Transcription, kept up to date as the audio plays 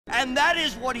And that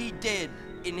is what he did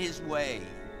in his way.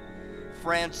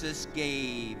 Francis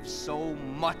gave so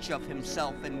much of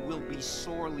himself and will be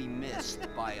sorely missed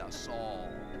by us all.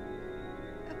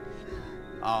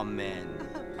 Amen.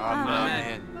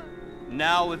 Amen.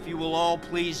 Now, if you will all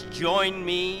please join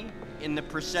me in the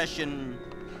procession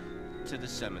to the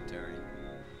cemetery.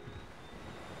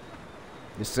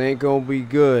 This ain't gonna be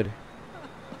good.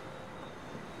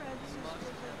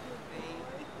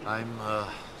 I'm,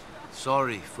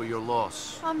 sorry for your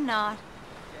loss. I'm not.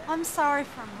 I'm sorry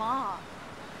for Mom.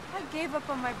 I gave up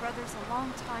on my brothers a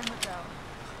long time ago.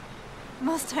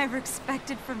 Most I ever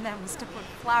expected from them was to put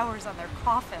flowers on their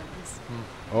coffins.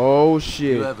 Oh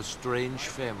shit. You have a strange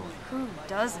family. Who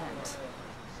doesn't?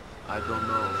 I don't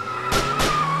know.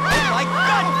 Oh my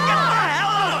God, get the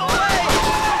hell out of the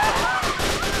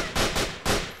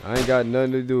way! I ain't got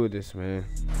nothing to do with this, man.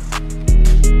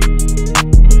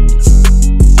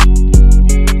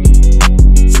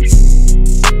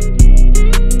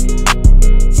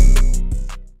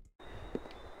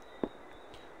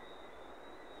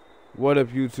 What up,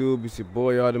 YouTube? It's your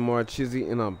boy Audemars Chizzy,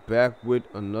 and I'm back with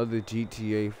another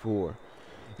GTA 4.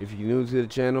 If you're new to the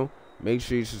channel, make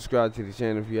sure you subscribe to the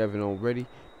channel if you haven't already.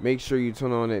 Make sure you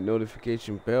turn on that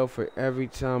notification bell for every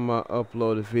time I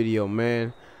upload a video,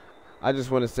 man. I just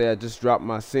want to say I just dropped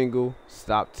my single,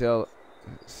 Stop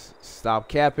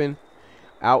Capping,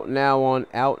 out now on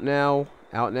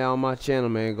my channel,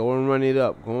 man. Go and run it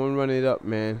up. Go and run it up,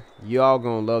 man. Y'all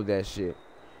gonna love that shit.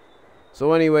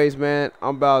 So anyways, man,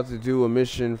 I'm about to do a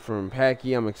mission from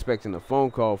Packy. I'm expecting a phone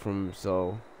call from him,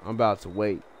 so I'm about to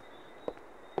wait.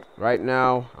 Right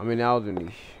now, I'm in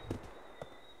Alderney,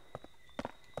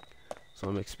 so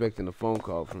I'm expecting a phone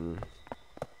call from him.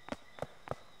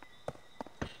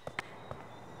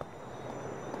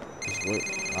 Just wait.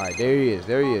 Alright, there he is.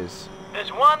 There he is.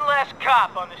 There's one less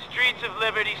cop on the streets of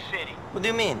Liberty City. What do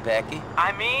you mean, Packy?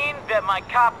 I mean that my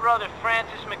cop brother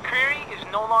Francis McCreary is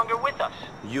no longer with us.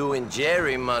 You and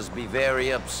Jerry must be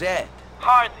very upset.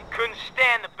 Hardly. Couldn't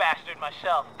stand the bastard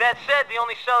myself. That said, the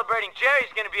only celebrating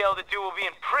Jerry's gonna be able to do will be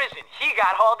in prison. He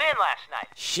got hauled in last night.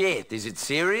 Shit, is it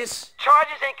serious?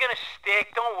 Charges ain't gonna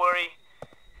stick, don't worry.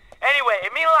 Anyway,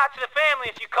 it means a lot to the family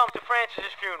if you come to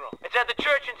Francis's funeral. It's at the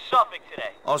church in Suffolk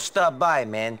today. I'll stop by,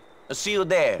 man. I'll see you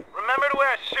there. Remember to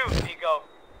wear a suit, Nico.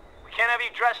 We can't have you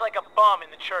dressed like a bum in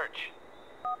the church.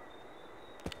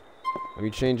 Let me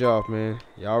change off, man.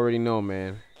 Y'all already know,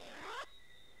 man.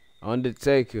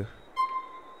 Undertaker.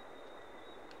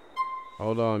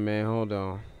 Hold on, man. Hold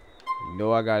on. You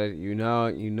know I gotta. You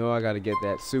know I gotta get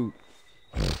that suit.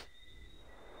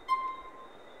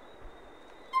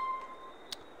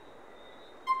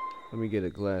 Let me get the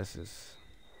glasses.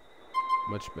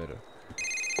 Much better.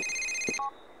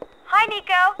 Hi,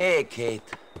 Nico. Hey, Kate.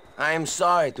 I am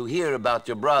sorry to hear about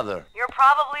your brother. You're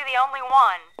probably the only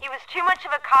one. He was too much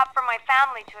of a cop for my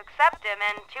family to accept him,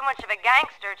 and too much of a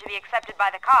gangster to be accepted by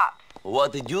the cops.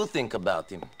 What did you think about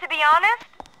him? To be honest,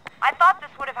 I thought this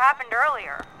would have happened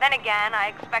earlier. Then again,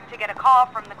 I expect to get a call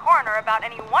from the coroner about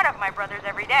any one of my brothers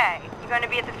every day. You going to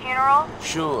be at the funeral?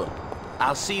 Sure.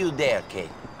 I'll see you there, Kate.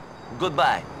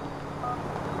 Goodbye.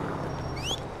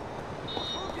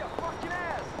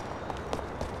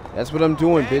 That's what I'm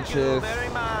doing, bitches. Thank you very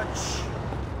much.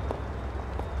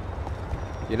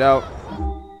 Get out.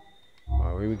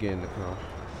 Alright, where we get in the car?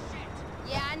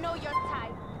 Yeah, I know your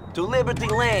type. To Liberty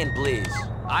Lane, please.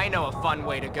 I know a fun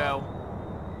way to go.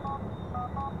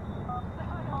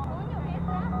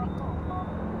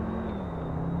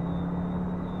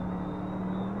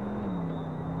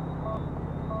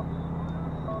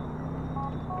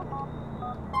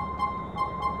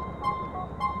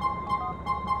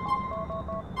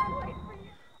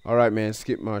 Alright, man,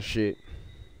 skip my shit.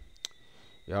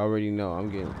 You already know I'm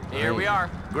getting. Here we are.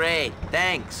 Great,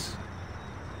 thanks.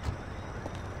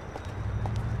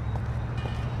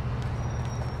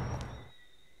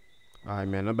 Alright,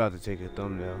 man, I'm about to take a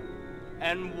thumbnail.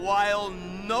 And while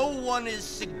no one is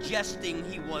suggesting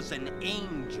he was an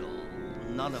angel,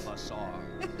 none of us are.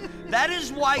 That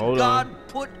is why God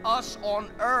put us on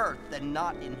earth and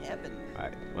not in heaven.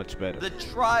 Alright, much better. The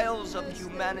trials of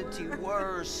humanity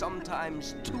were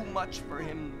sometimes too much for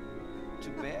him to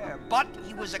bear, but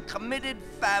he was a committed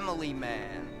family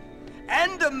man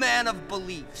and a man of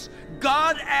beliefs.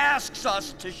 God asks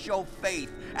us to show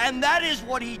faith, and that is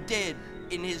what he did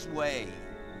in his way.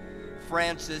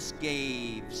 Francis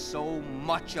gave so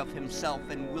much of himself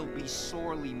and will be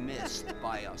sorely missed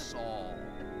by us all.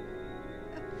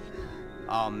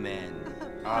 Amen.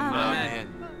 Amen.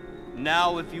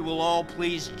 Now, if you will all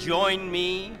please join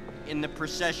me in the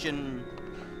procession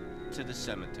to the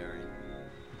cemetery.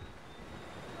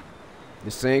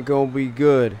 This ain't gonna be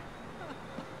good.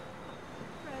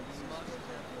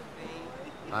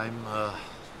 I'm,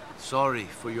 sorry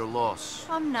for your loss.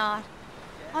 I'm not.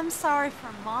 I'm sorry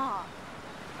for Ma.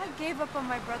 I gave up on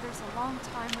my brothers a long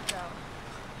time ago.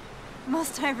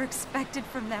 Most I ever expected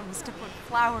from them was to put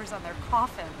flowers on their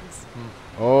coffins.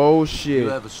 Oh shit. You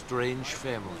have a strange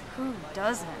family. Who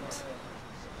doesn't?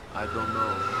 I don't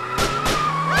know.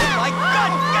 Oh my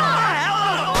God! Get the hell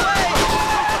out of the way!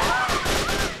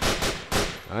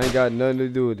 I ain't got nothing to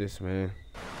do with this, man.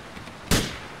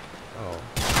 Oh.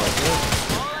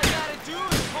 All I gotta do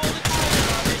is pull the trigger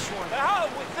on this one. The hell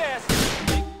with this!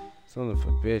 Son of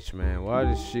a bitch, man. Why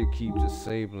does shit keep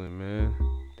disabling, man?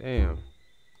 Damn.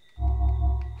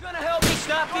 Gonna help me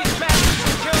stop these bastards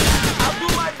from killing me. I'll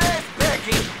do my best,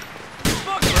 Becky.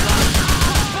 Fuck it.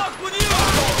 Fuck with you.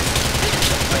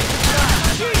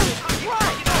 Jesus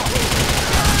Christ.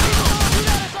 You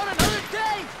got us on another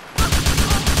day.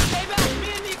 Stay back. Me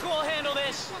and Nico will handle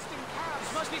this.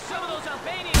 This must be some of those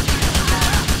Albanians.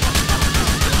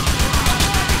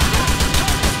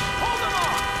 Hold them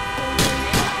off.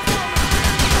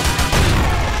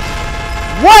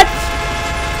 What?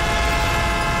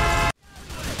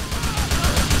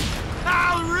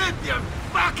 I'll rip your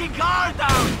fucking car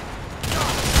down!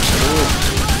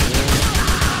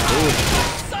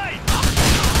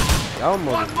 Y'all One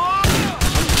mother. more!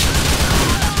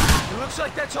 It looks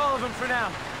like that's all of them for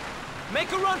now.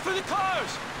 Make a run for the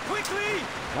cars! Quickly!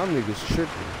 Y'all niggas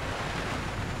tripping.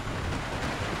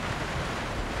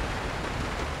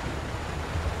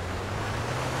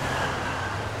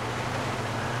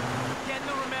 Get in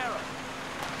the Romero.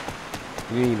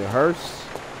 You need a hearse?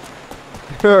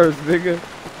 Hearse, nigga.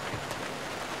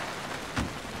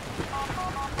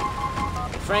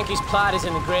 Frankie's plot is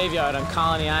in the graveyard on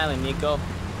Colony Island, Nico.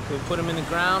 Can we put him in the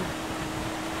ground?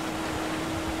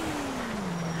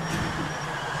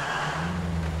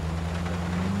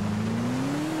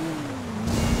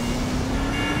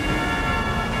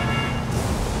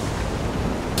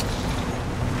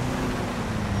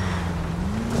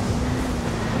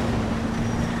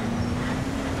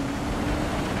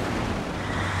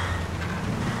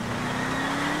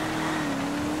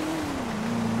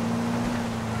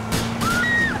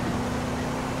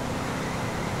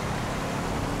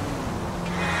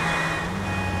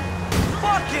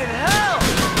 Fucking hell!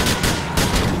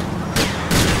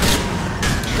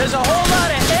 There's a whole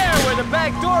lot of air where the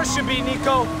back door should be,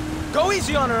 Nico. Go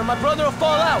easy on her and my brother will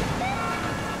fall out.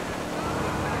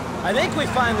 I think we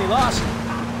finally lost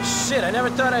her. Shit, I never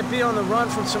thought I'd be on the run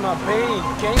from some Albanian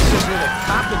gangsters with a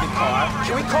cop in the car.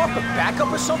 Can we call for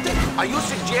backup or something? Are you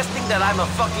suggesting that I'm a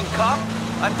fucking cop?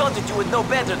 I thought that you would know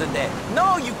better than that.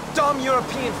 No, you dumb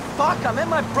European fuck. I meant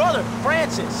my brother,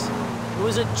 Francis. It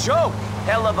was a joke.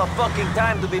 Hell of a fucking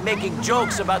time to be making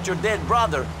jokes about your dead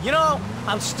brother. You know,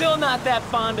 I'm still not that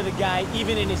fond of the guy,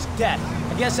 even in his death.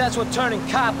 I guess that's what turning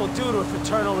cop will do to a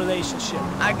fraternal relationship.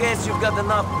 I guess you've got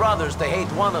enough brothers to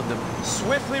hate one of them.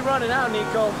 Swiftly running out,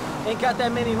 Nico. Ain't got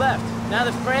that many left. Now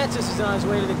that Francis is on his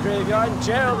way to the graveyard and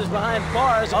Gerald is behind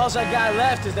bars, all I got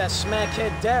left is that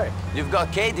smackhead Derek. You've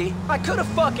got Katie. I could have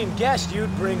fucking guessed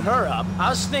you'd bring her up. I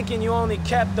was thinking you only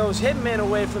kept those hitmen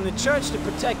away from the church to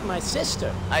protect my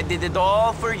sister. I did it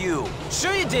all for you.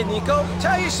 Sure you did, Nico.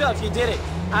 Tell yourself you did it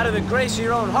out of the grace of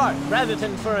your own heart, rather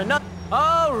than for another.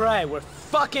 All right, we're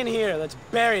fucking here. Let's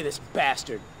bury this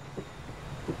bastard.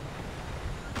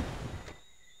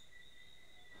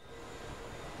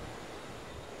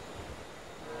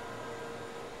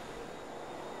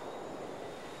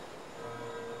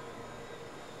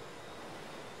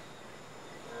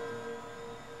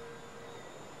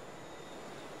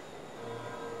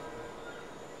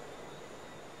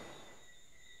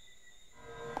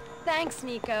 Thanks,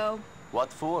 Nico.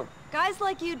 What for? Guys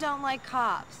like you don't like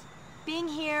cops. Being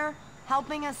here,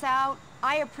 helping us out,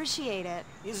 I appreciate it.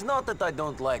 It's not that I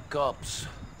don't like cops.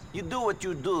 You do what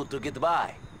you do to get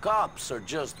by. Cops are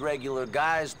just regular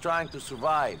guys trying to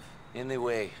survive.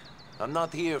 Anyway, I'm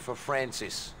not here for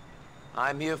Francis.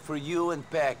 I'm here for you and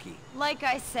Packy. Like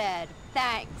I said,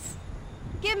 thanks.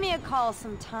 Give me a call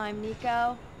sometime,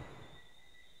 Nico.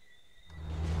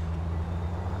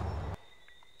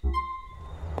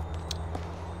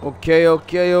 Okay,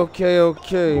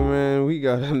 man. We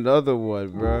got another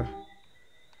one, bruh.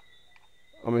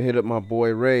 I'm gonna hit up my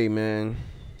boy Ray, man.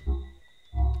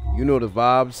 You know the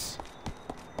vibes.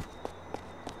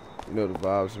 You know the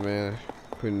vibes, man.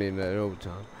 Putting in that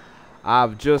overtime.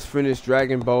 I've just finished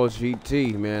Dragon Ball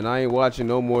GT, man. I ain't watching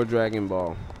no more Dragon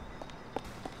Ball.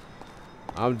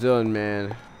 I'm done,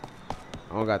 man.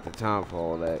 I don't got the time for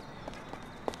all that.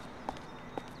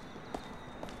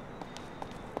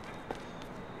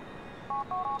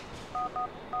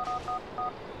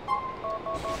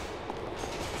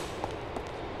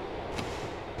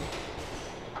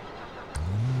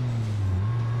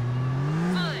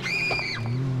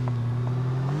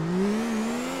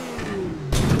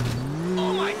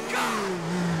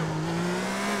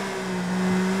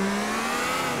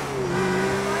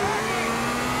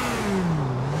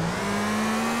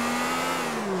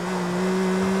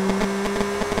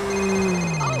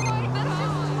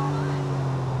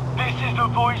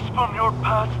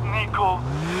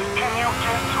 Michael. Can you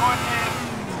get to it?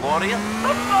 Gloria?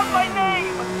 That's not my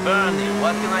name! Bernie,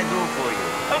 what can I do for you?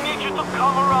 I need you to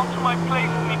come around to my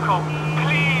place, Nico.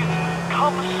 Please,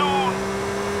 come soon.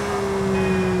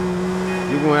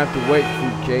 You're gonna have to wait,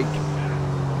 fruitcake.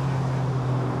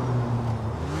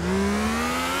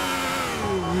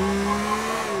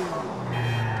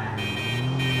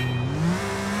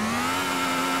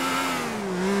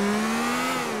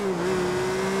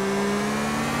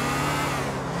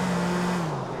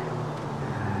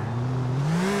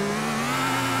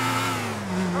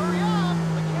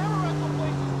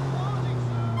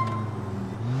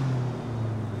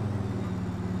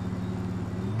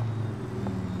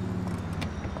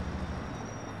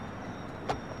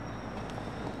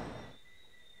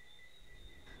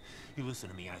 You listen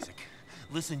to me, Isaac.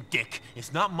 Listen, Dick.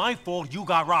 It's not my fault you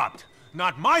got robbed.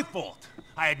 Not my fault.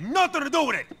 I had nothing to do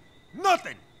with it.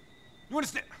 Nothing. You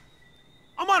understand?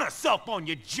 I'm on a cell phone,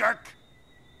 you jerk.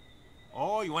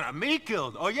 Oh, you want me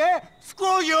killed? Oh, yeah?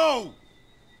 Screw you!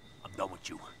 I'm done with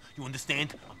you. You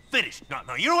understand? I'm finished.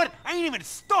 No, you know what? I ain't even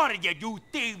started yet, you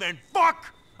thieving fuck!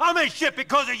 I'm in shit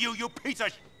because of you, you piece of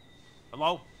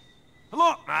Hello?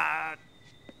 Hello?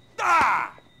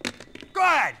 Go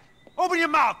ahead! Open your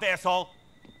mouth, asshole!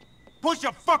 Push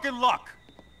your fucking luck!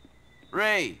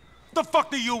 Ray, The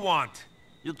fuck do you want?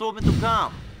 you told me to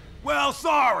come. Well,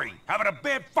 sorry. Having a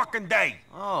bad fucking day.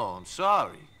 Oh, I'm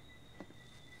sorry.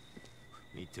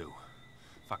 Me too.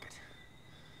 Fuck it.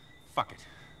 Fuck it.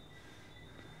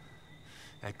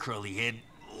 That curly-haired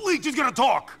leech is gonna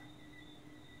talk!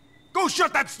 Go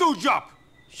shut that stooge up!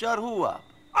 Shut who up?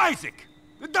 Isaac,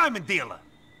 the diamond dealer.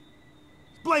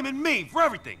 He's blaming me for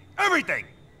everything. Everything!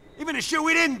 Even the shit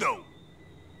we didn't do.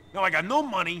 Now I got no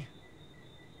money,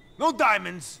 no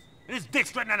diamonds, and his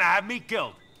dick's threatening to have me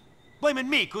killed. Blaming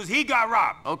me because he got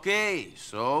robbed. Okay,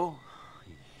 so?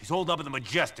 He's holed up in the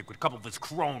Majestic with a couple of his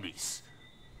cronies.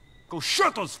 Go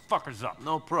shut those fuckers up.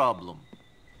 No problem.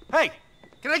 Hey,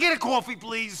 can I get a coffee,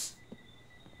 please?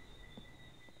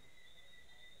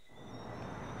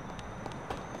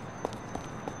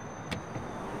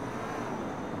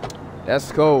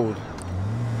 That's cold.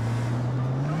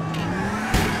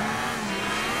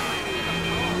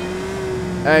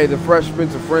 Hey, the Fresh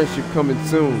Prince of Friendship coming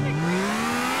soon.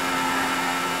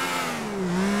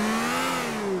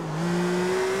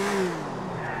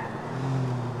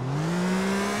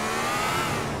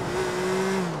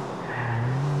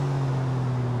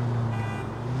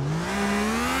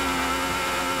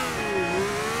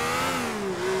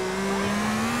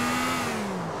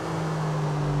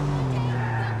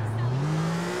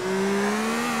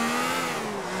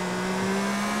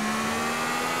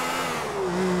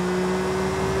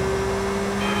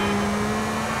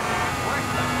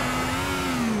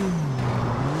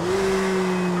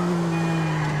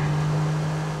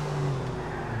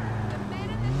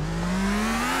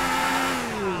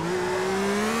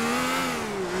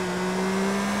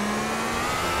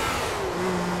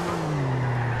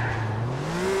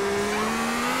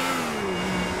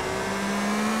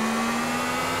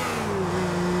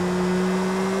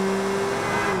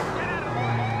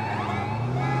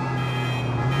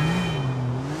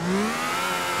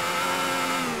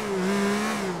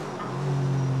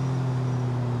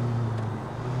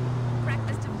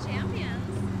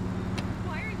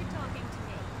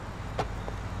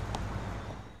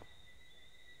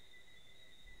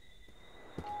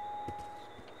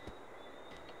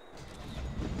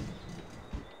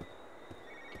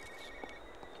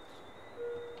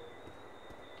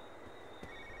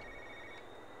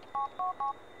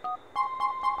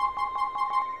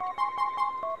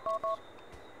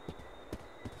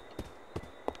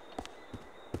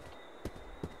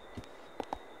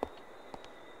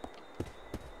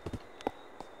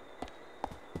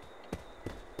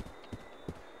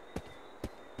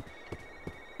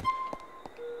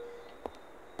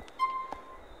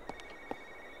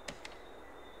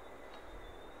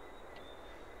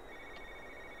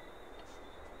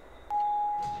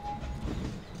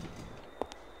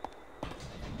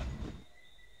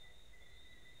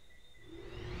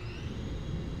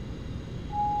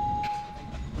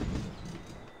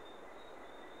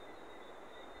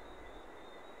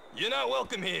 You're not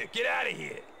welcome here. Get out of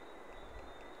here.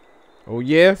 Oh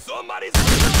yeah? Somebody's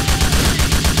having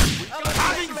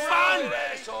fun!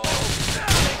 Asshole.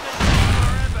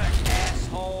 Forever,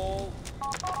 asshole.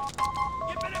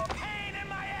 You've been a pain in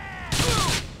my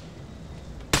ass.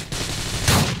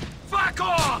 Fuck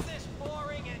off! This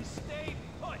boring and stay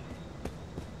put.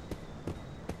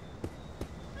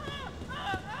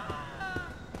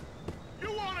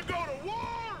 You want to go to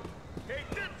war? Hey,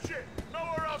 dipshit,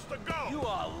 nowhere else to go. You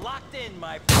are locked in,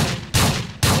 my friend.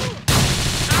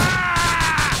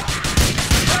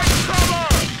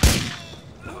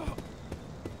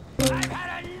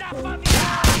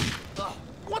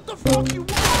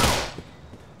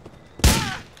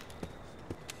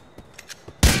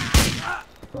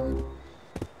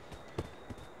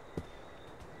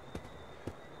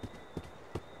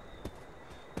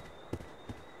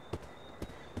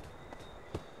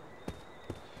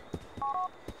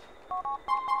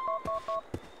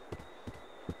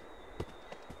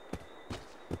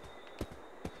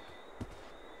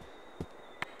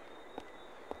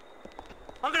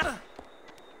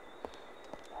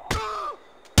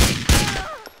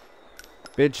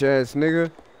 Bitch ass nigga.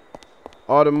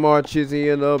 Audemars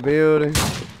Chizzy in the building.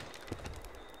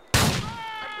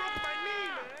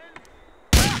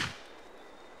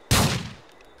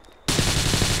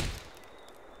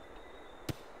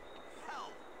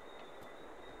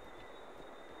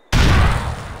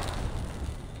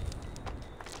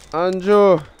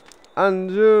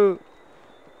 Anju,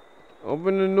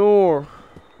 open the door.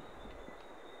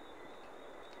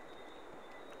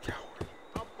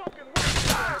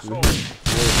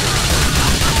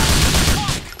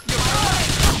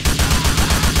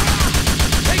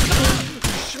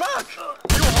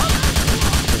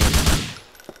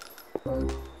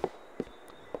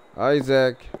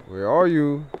 Isaac, where are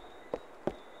you?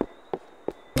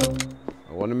 I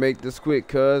want to make this quick,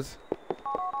 cuz.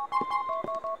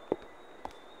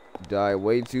 You died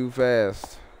way too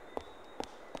fast.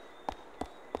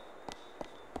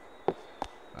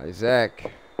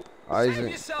 Isaac. Save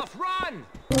yourself, run!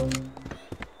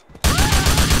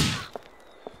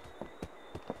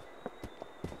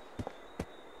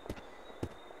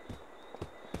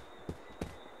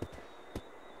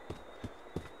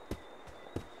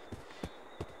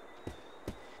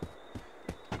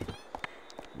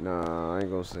 Nah, I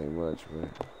ain't gonna say much, man.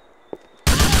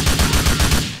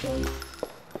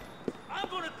 I'm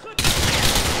gonna clip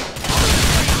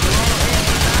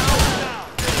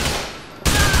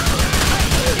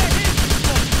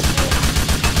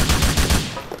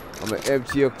I'm an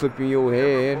FTL clip in your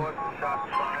head. Don't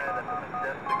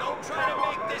try to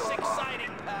make this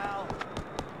exciting, pal.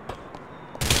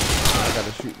 I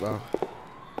gotta shoot, bro.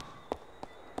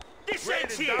 This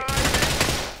ends here. No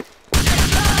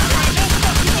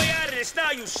fucking way out of this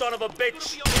now, you son of a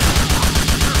bitch.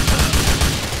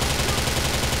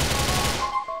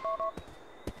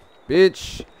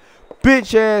 Bitch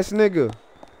ass nigga.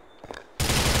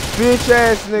 Bitch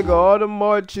ass nigga.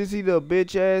 Audemars Chizzy the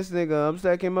bitch ass nigga. I'm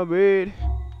stacking my bed.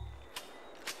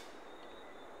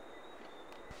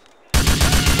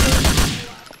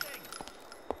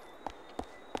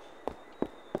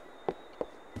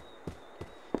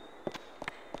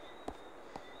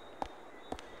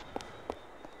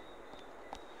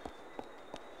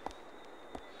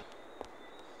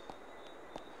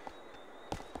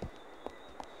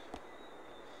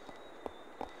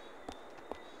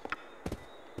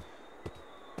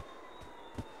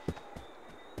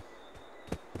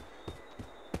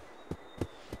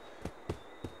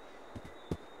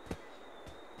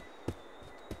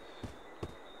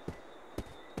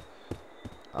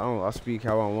 I speak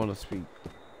how I want to speak.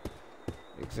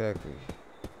 Exactly.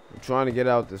 I'm trying to get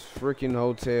out this freaking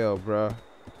hotel, bruh.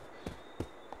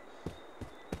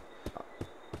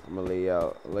 I'm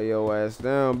gonna lay your ass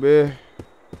down, bitch.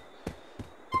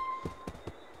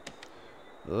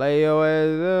 Lay your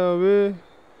ass down, bitch.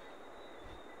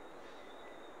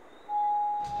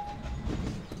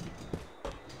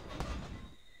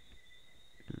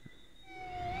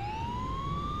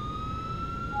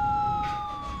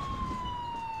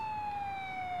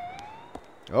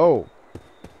 Oh.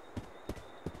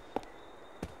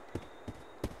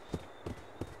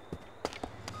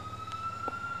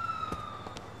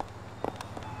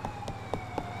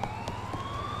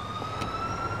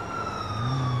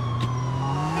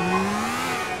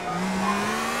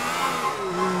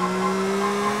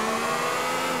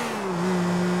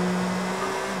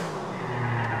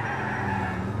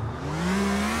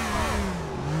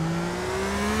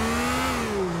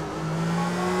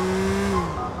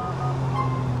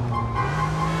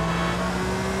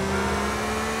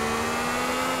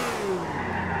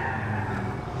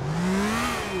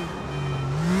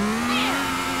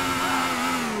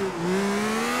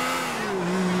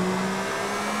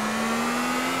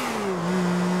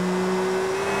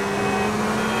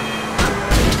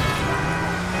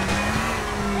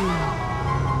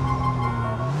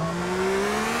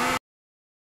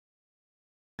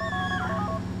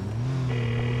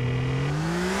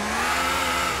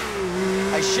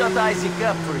 I shut Isaac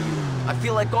up for you. I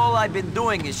feel like all I've been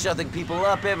doing is shutting people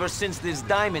up ever since this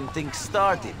diamond thing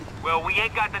started. Well, we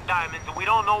ain't got the diamonds, and we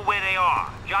don't know where they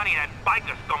are. Johnny, that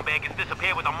biker scumbag, has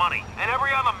disappeared with the money. And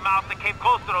every other mouth that came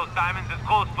close to those diamonds is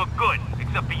closed for good.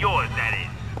 Except for yours, that is.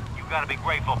 You gotta be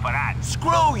grateful for that.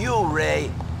 Screw you, Ray.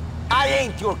 I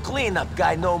ain't your cleanup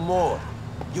guy no more.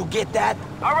 You get that?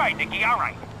 All right, Nicky, all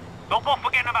right. Don't go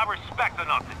forgetting about respect or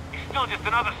nothing. You're still just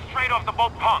another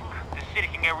straight-off-the-boat punk. This city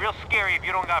can get real scary if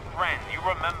you don't got friends. You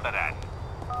remember that.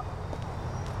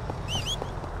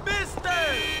 Mister!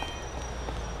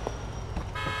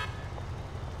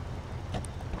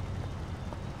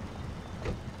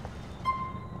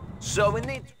 So we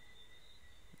need...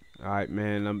 Alright,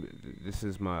 man. This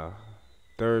is my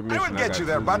Third mission. I will get you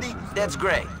there, buddy. That's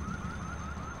great.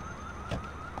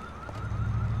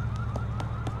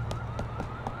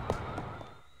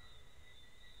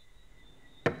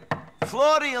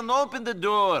 Florian, open the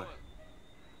door.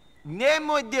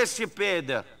 Nemoj desce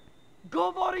peder.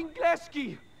 Govor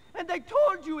Ingleski, and I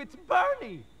told you it's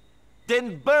Bernie.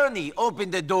 Then Bernie, open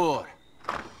the door.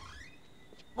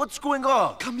 What's going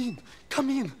on? Come in, come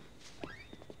in.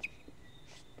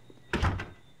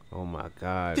 Oh my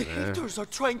God, The man. haters are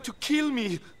trying to kill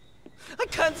me. I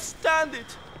can't stand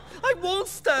it. I won't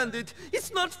stand it.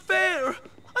 It's not fair.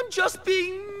 I'm just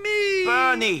being me.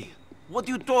 Bernie, what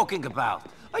are you talking about?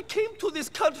 I came to this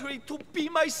country to be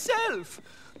myself.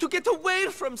 To get away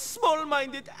from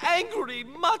small-minded, angry,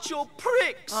 macho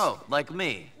pricks. Oh, like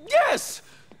me? Yes!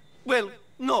 Well,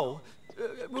 no.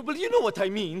 Well, you know what I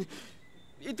mean.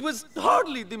 It was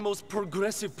hardly the most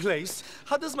progressive place.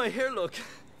 How does my hair look?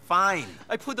 Fine.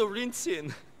 I put a rinse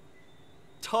in.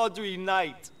 Tawdry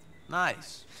night.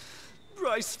 Nice.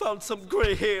 Bryce found some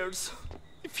gray hairs.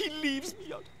 If he leaves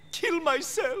me, I'll kill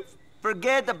myself.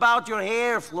 Forget about your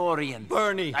hair, Florian.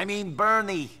 Bernie. I mean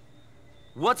Bernie.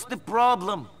 What's the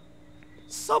problem?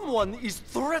 Someone is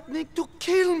threatening to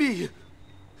kill me.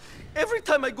 Every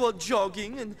time I go out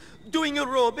jogging and doing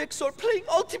aerobics or playing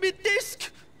Ultimate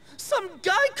Disc, some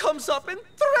guy comes up and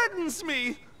threatens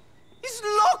me. He's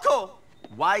loco.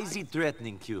 Why is he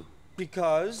threatening you?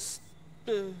 Because...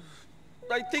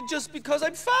 I think just because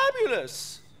I'm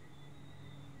fabulous.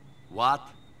 What?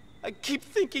 I keep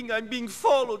thinking I'm being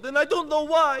followed, and I don't know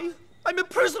why. I'm a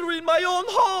prisoner in my own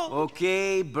home.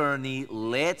 Okay, Bernie,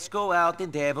 let's go out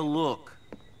and have a look.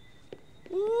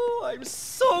 Ooh, I'm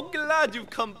so glad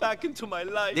you've come back into my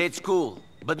life. That's cool.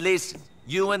 But listen,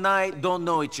 you and I don't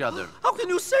know each other. How can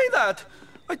you say that?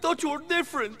 I thought you were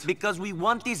different. Because we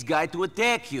want this guy to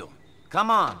attack you.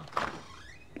 Come on.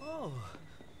 Oh.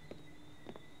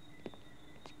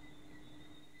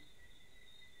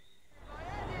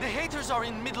 The haters are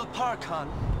in Middle Park, hon.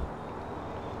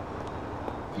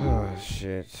 Oh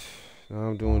shit. Now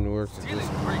I'm doing the work to Still this.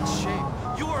 in great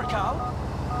shape. You work out?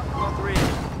 Not really.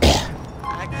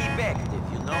 I keep active,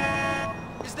 you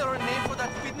know. Is there a name for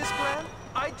that fitness plan?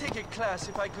 I'd take a class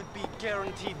if I could be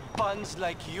guaranteed buns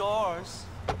like yours.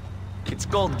 It's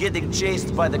called getting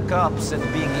chased by the cops and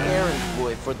being errand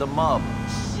boy for the mob.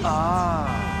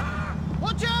 Ah.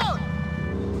 Watch out!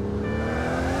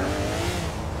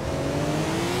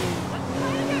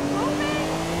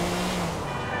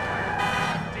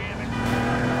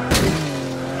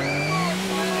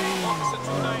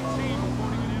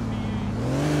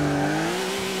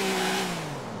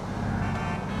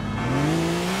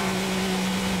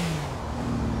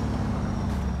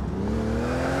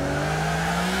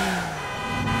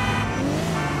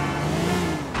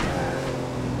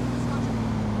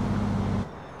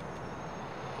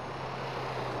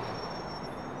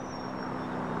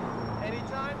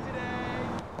 Anytime today.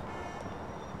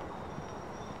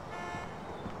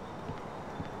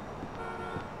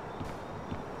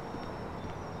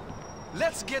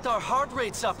 Let's get our heart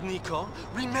rates up, Nico.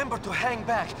 Remember to hang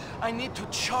back. I need to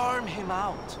charm him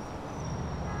out.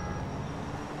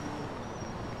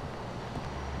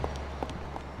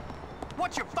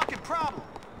 What's your fucking problem?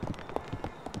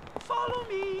 Follow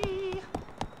me.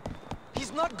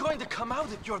 He's not going to come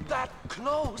out if you're that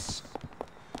close.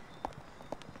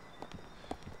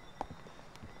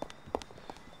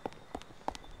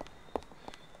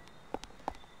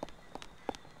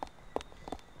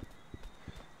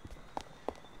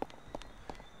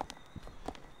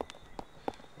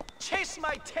 Chase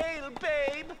my tail,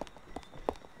 babe!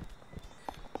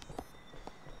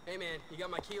 Hey man, you got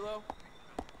my kilo?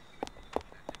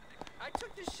 I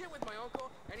took this shit with my uncle,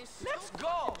 and he's still Let's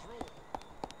go!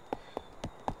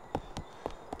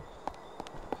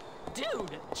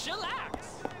 Dude,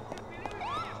 chillax!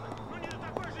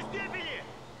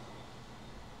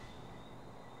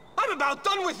 I'm about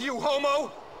done with you,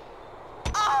 homo!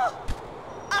 Ah!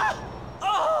 Ah!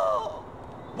 Oh!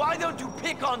 Why don't you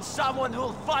pick on someone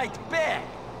who'll fight back?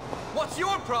 What's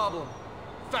your problem,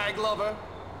 fag lover?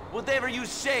 Whatever you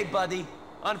say, buddy.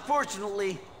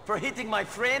 Unfortunately, for hitting my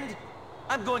friend,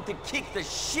 I'm going to kick the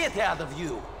shit out of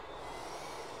you.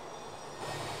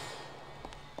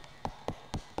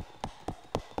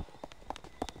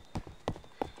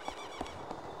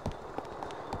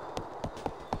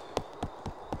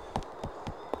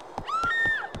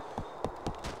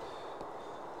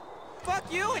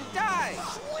 Fuck you and die!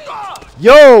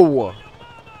 Yo!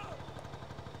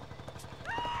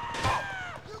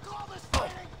 You call this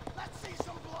fighting? Let's see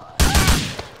some blood.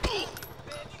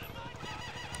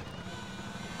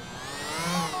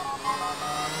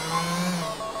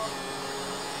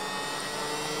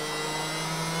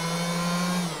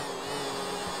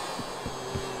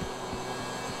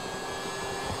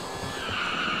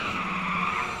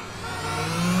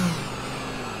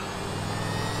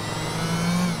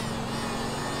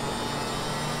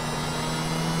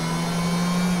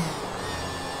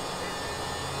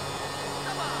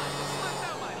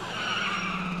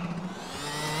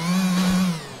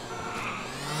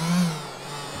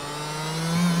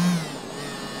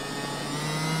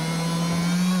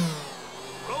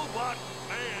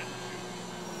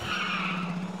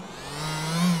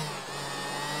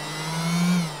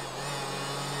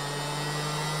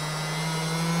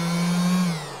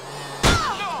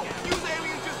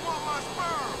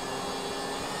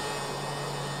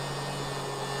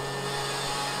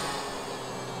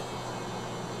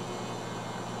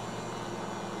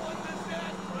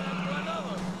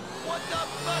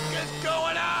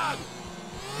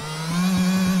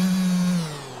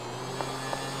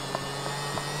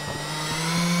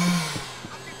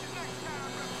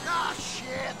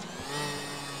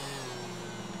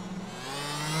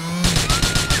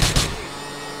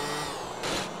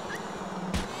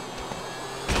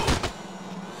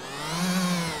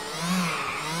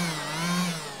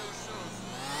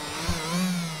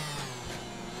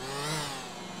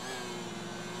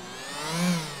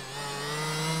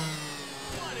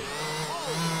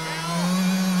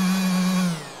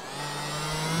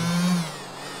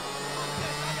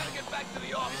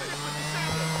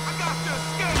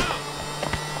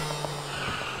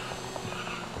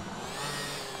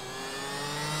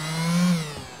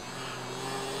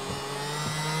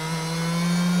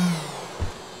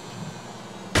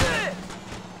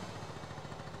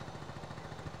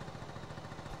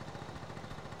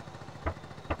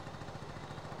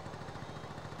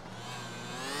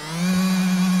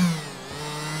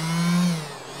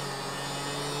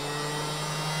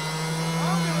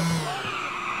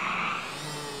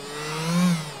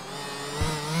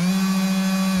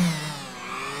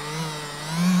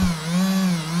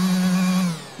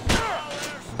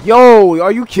 Yo,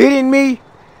 are you kidding me?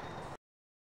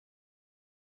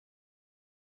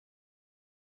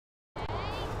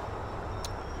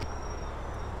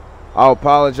 I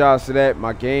apologize for that.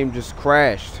 My game just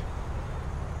crashed.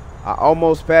 I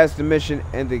almost passed the mission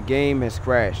and the game has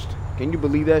crashed. Can you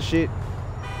believe that shit?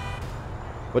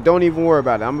 But don't even worry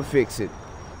about it. I'm gonna fix it.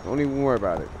 Don't even worry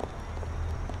about it.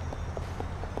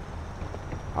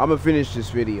 I'm gonna finish this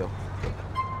video.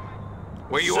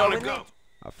 Where you want to go?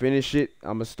 I finish it.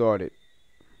 I'm gonna start it.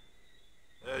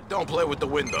 Don't play with the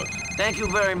window. Thank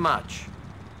you very much.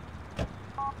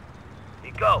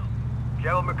 Nico,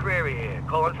 Gerald McCreary here,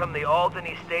 calling from the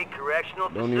Albany State Correctional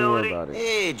Don't Facility. even worry about it.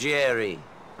 Hey, Jerry.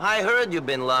 I heard you've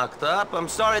been locked up. I'm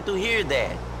sorry to hear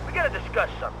that. We gotta discuss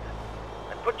something.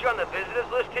 I put you on the visitors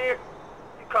list here.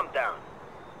 You come down.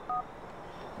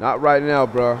 Not right now,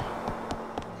 bro.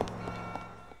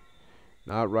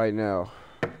 Not right now.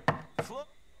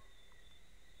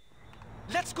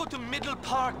 Let's go to Middle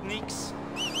Park, Nix.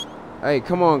 Hey,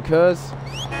 come on, cuz.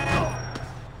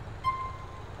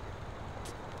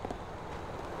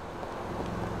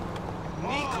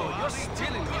 Nico, you're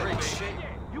still in great shape.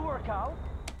 You work out?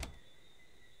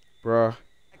 Bruh.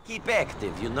 Keep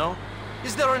active, you know?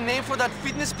 Is there a name for that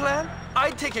fitness plan?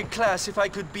 I'd take a class if I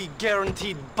could be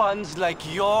guaranteed buns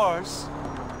like yours.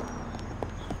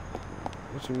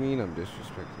 What you mean I'm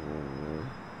disrespecting you, man?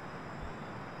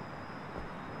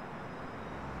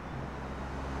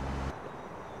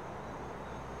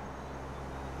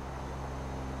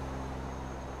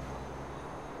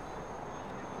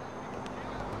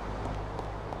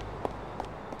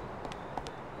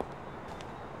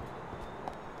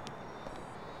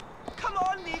 Come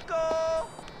on, Nico!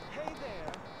 Hey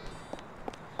there.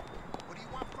 What do you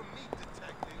want from me,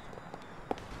 detective?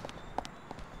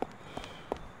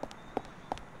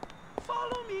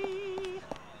 Follow me.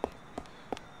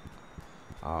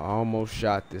 I almost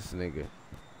shot this nigga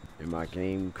and my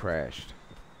game crashed.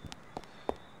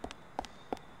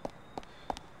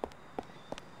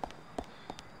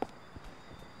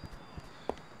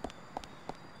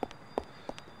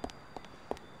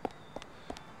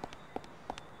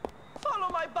 Follow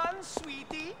my bun,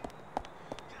 sweetie.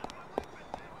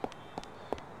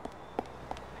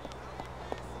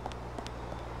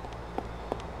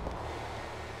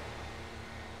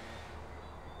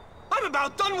 I'm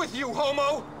about done with you,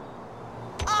 homo!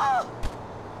 Ah!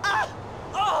 Ah!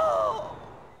 Oh!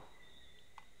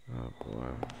 Oh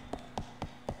boy.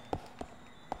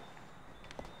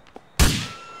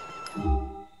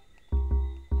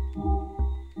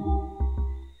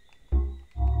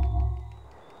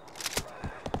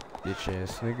 Bitch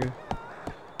ass nigga.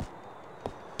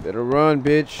 Better run,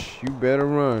 bitch. You better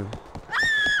run.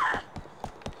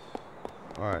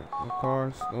 Alright, no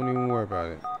cars. Don't even worry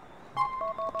about it.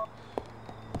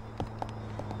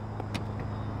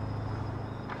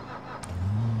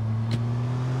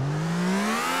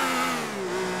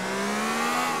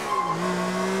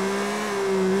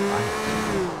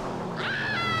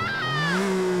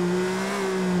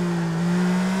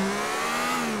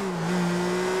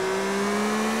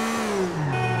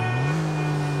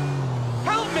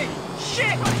 Help me!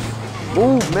 Shit!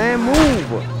 Move, man, move!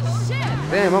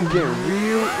 Damn, I'm getting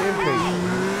real impatient.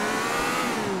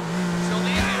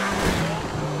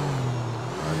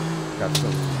 Alright, got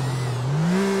some.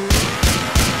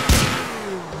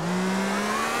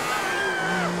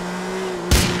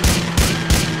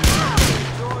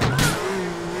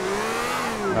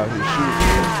 Out here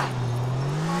shooting.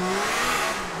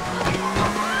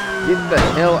 Get the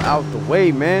hell out the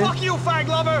way, man. Fuck you, fag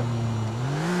lover!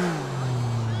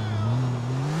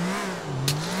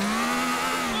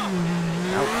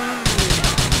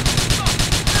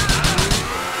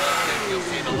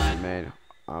 Listen, man,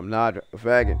 I'm not a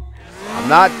faggot. I'm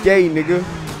not gay, nigga.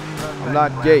 I'm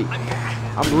not gay.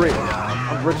 I'm rich.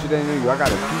 I'm richer than you. I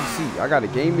got a PC. I got a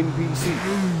gaming PC.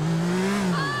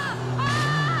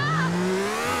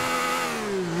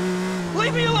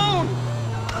 Leave me alone!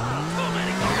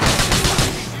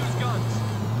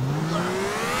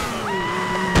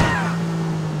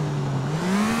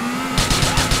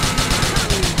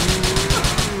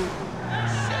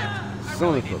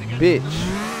 Son of a bitch.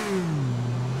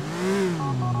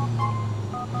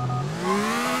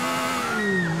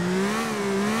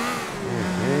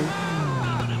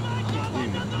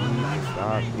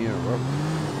 Stop interrupting.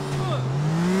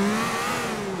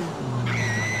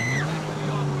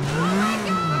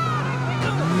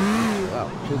 Wow,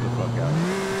 chill the fuck out.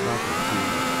 It's not gonna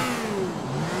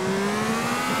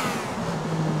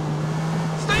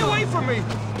Stay away from me!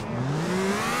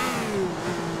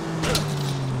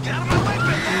 Get out of my way,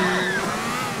 bitch!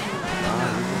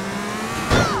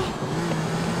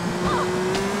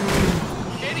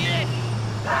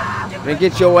 Man,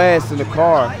 get your ass in the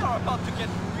car. I are about to get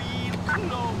real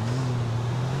close.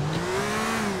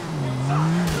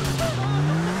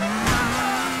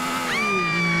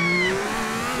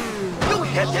 You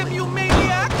hit him, you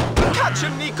maniac! Catch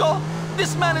him, Nico!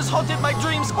 This man has haunted my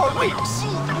dreams for weeks.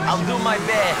 I'll do my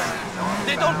best.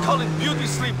 They don't call it beauty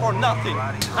sleep for nothing.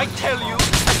 I tell you,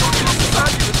 I don't feel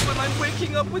fabulous when I'm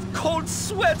waking up with cold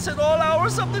sweats at all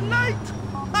hours of the night.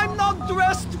 I'm not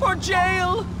dressed for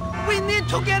jail. We need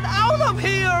to get out of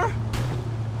here.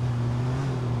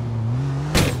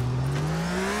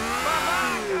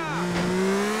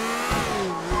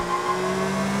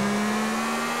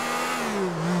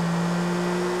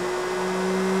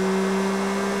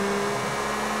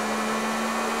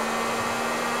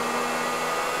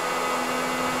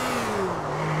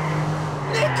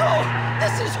 Nico,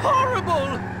 this is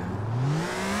horrible.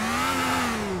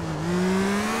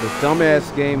 This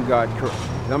dumbass game got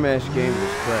dumbass game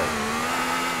was crap.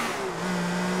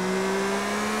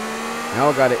 Now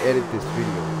I gotta edit this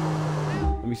video.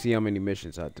 Let me see how many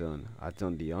missions I've done. I've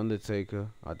done the Undertaker.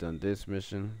 I've done this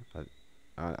mission.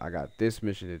 I got this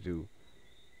mission to do.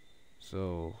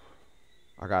 So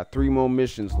I got 3 more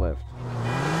missions left.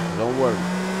 Don't worry.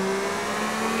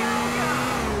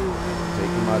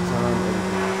 Taking my time editing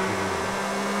this video.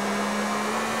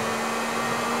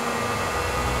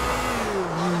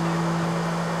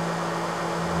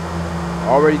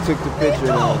 Already took the picture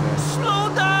and all that.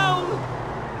 Slow down!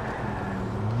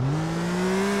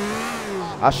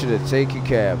 I should have taken a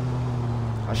cab.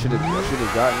 I should have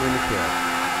gotten in the cab.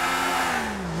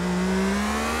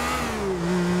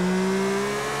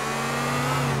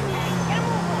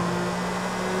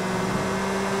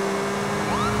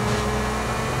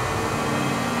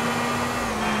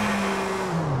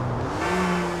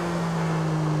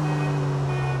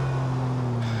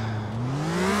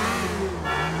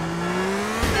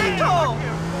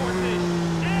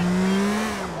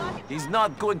 He's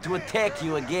not going to attack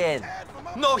you again.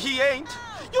 No, he ain't.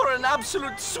 You're an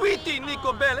absolute sweetie,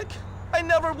 Nico Bellic. I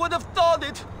never would have thought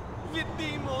it.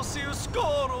 Vidimo si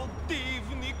skoro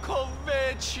divni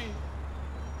kovechi.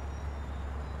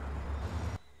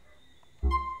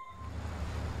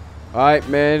 Alright,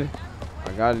 man.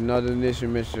 I got another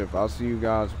mission. I'll see you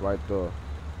guys right there.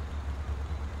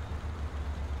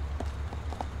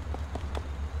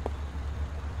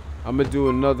 I'm gonna do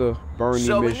another Bernie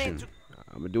mission.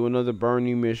 I'm gonna do another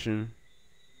Bernie mission.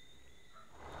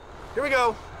 Here we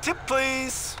go. Tip,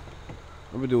 please.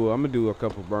 I'm gonna do a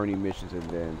couple Bernie missions and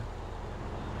then.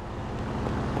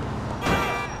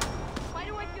 Why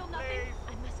do I feel nothing?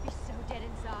 I must be so dead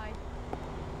inside.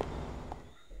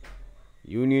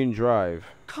 Union Drive.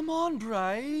 Come on,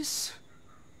 Bryce.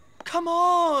 Come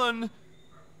on.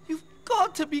 You've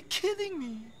got to be kidding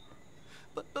me.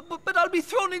 But I'll be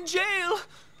thrown in jail.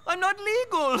 I'm not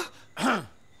legal.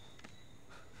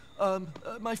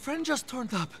 My friend just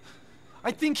turned up.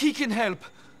 I think he can help.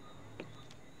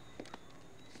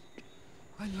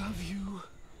 I love you.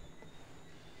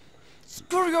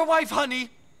 Screw your wife, honey.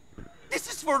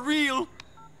 This is for real.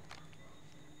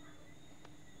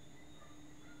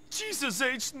 Jesus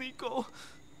H, Nico.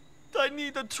 I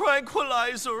need a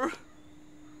tranquilizer.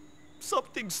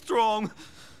 Something strong.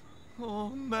 Oh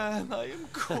man, I am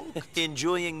cooked.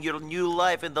 Enjoying your new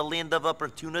life in the land of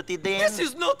opportunity, Dan? This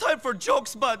is no time for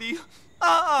jokes, buddy.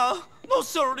 No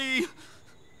sorry.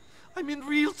 I'm in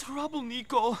real trouble,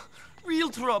 Nico. Real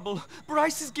trouble.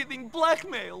 Bryce is getting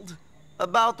blackmailed.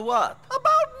 About what?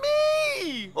 About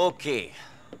me! Okay,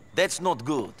 that's not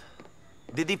good.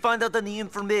 Did he find out any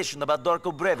information about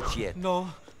Darko Brevich yet? No,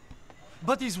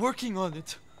 but he's working on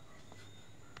it.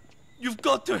 You've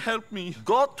got to help me.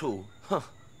 Got to? Huh.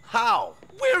 How?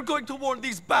 We're going to warn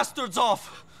these bastards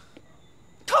off.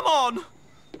 Come on!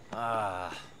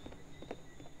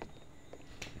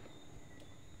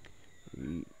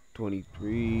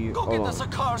 23. Go get us a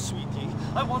car, sweetie.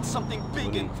 I want something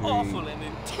big and awful and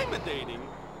intimidating.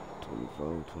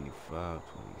 24, 25,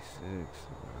 26.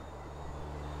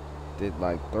 Did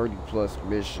like 30 plus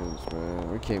missions, man.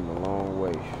 We came a long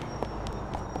way.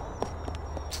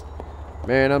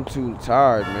 Man, I'm too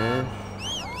tired, man.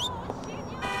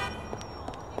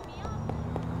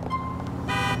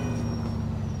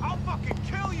 I'll fucking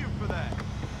kill you for that.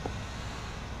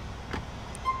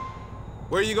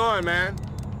 Where you going, man?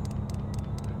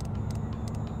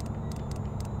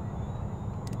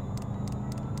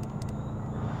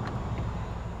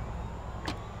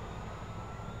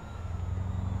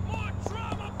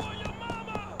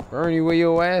 Bernie, where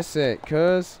your ass at,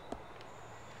 cuz?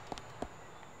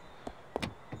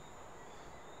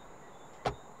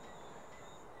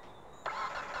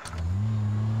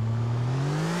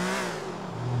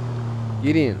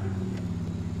 Get in.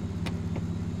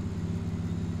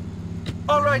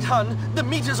 right, hon. The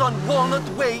meet is on Walnut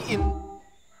Way in...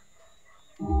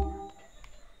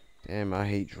 Damn, I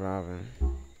hate driving.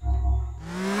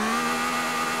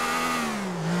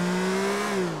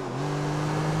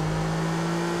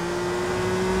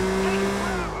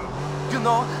 You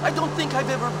know, I don't think I've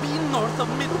ever been north of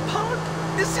Middle Park.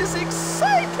 This is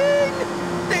exciting!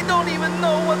 They don't even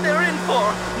know what they're in for.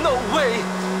 No way!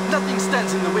 Nothing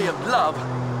stands in the way of love.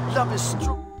 Love is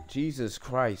strong. Jesus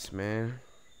Christ, man.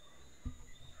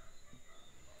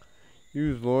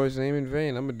 Use Lord's name in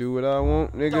vain. I'ma do what I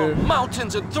want, nigga.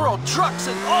 Mountains and throw trucks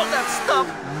and all that stuff.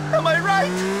 Am I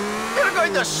right? We're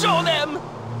going to show them!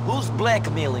 Who's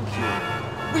blackmailing you?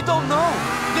 We don't know.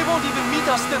 They won't even meet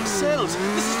us themselves.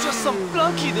 This is just some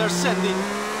flunky they're sending.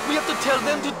 We have to tell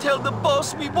them to tell the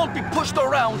boss we won't be pushed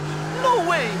around. No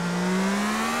way!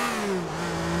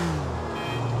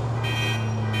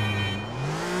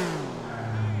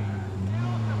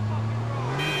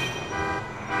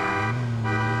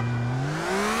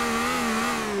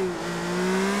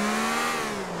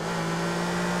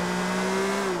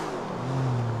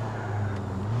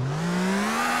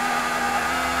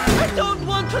 I don't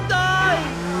want to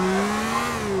die!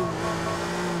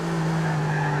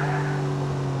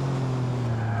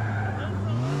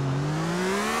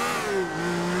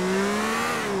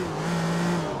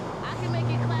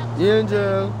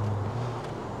 Angel.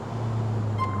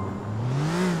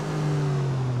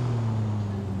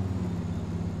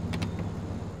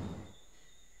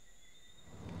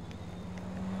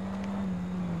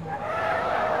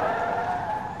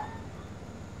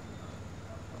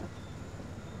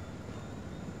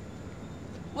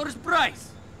 Where's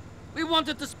Bryce? We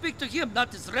wanted to speak to him,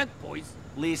 not his rent boys.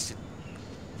 Listen,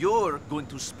 you're going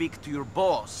to speak to your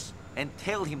boss and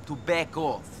tell him to back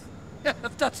off.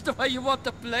 If that's the way you want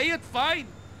to play it, fine.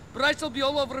 Bryce will be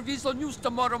all over Visual News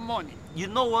tomorrow morning. You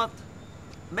know what?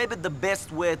 Maybe the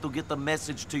best way to get a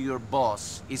message to your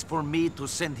boss is for me to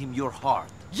send him your heart.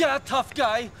 Yeah, tough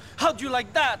guy. How'd you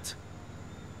like that?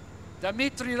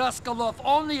 Dmitri Raskolov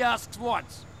only asks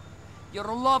once. Your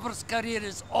lover's career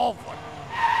is over.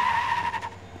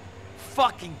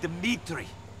 Fucking Dmitri.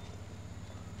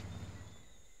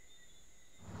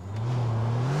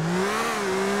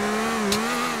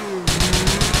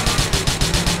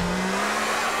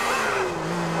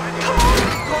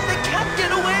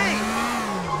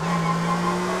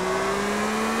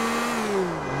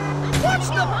 Watch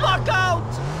the fuck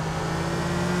out!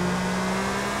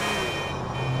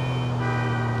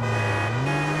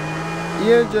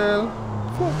 Angel.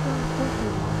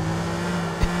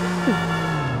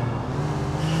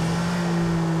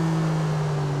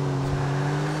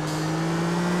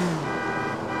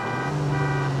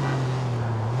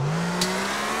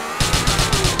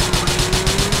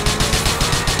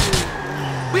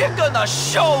 We're gonna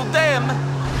show them!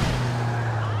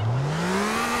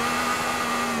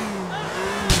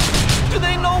 Do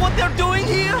they know what they're doing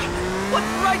here? What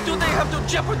right do they have to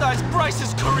jeopardize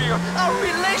Bryce's career, our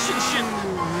relationship,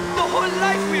 the whole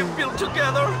life we've built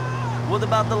together? What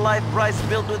about the life Bryce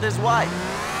built with his wife?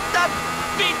 That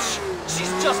bitch!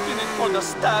 She's just in it for the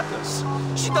status.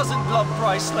 She doesn't love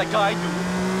Bryce like I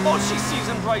do. All she sees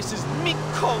in Bryce is mink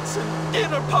coats and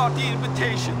dinner party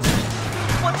invitations.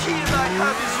 What he and I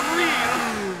have is real,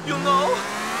 you know?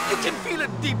 You can feel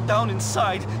it deep down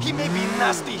inside. He may be a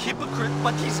nasty hypocrite,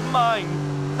 but he's mine.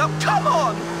 Now come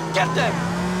on! Get them!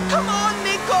 Come on,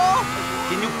 Nico!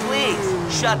 Can you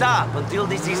please shut up until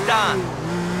this is done?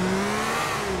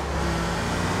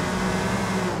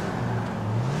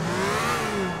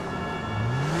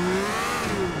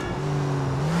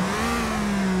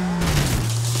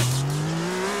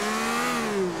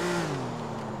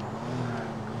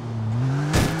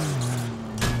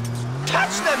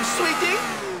 Catch them, sweetie!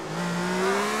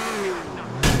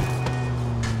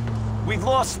 We've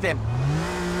lost them.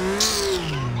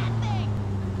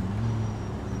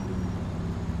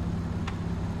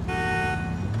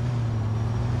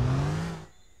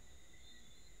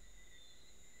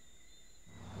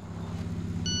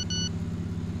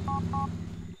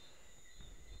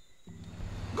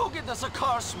 Go get us a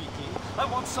car, sweetie. I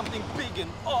want something big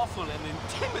and awful and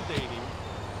intimidating.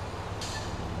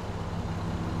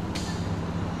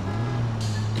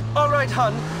 All right,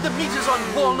 hon. The meet is on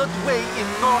Walnut Way in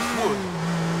Northwood.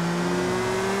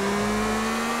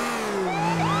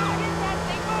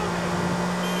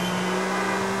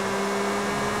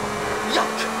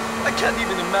 Yuck! I can't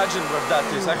even imagine where that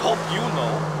is. I hope you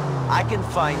know. I can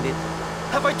find it.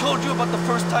 Have I told you about the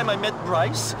first time I met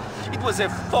Bryce? It was a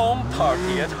foam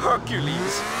party at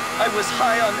Hercules. I was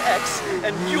high on X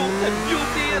and youth and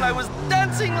beauty, and I was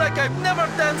dancing like I've never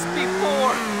danced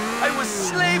before. I was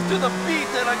slave to the beat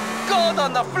and a god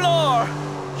on the floor.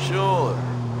 Sure.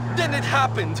 Then it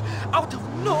happened. Out of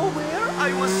nowhere,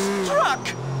 I was struck.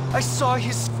 I saw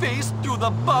his face through the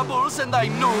bubbles and I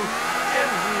knew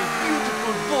every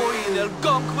beautiful boy in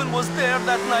Algonquin was there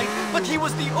that night, but he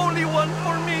was the only one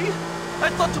for me. I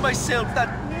thought to myself, that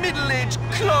middle-aged,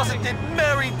 closeted,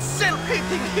 married,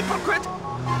 self-hating hypocrite.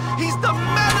 He's the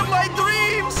man of my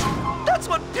dreams! That's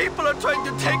what people are trying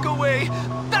to take away.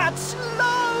 That's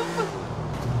love!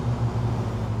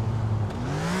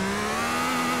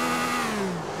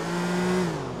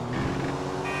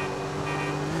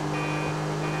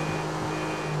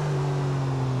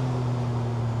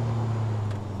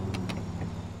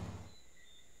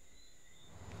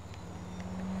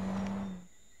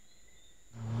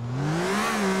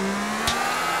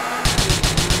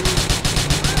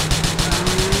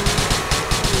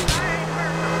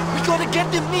 Get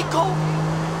them, Nico!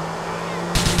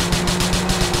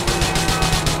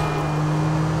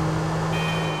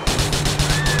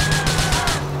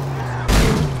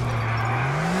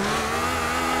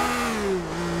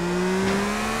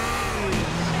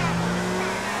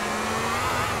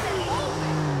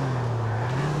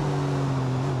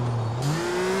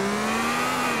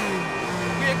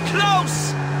 We're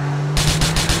close!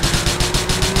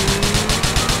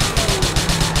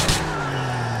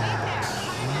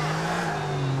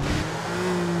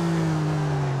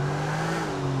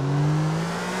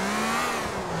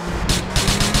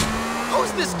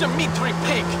 This Dimitri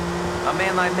pig? A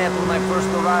man I met when I first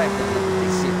arrived in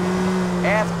Liberty City.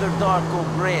 After Darko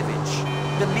Grevich,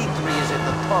 Dimitri is at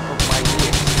the top of my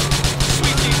list.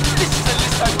 Sweetie, this is a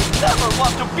list I would never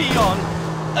want to be on.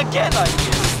 Again, I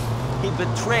guess. He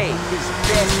betrayed his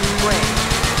best friend.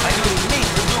 I knew he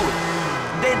needed to do it.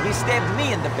 Then he stabbed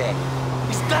me in the back.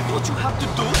 Is that what you have to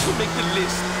do to make the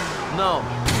list? No.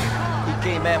 He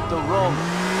came after Rome.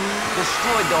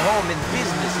 Destroyed the home and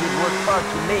business he'd worked hard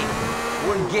to make.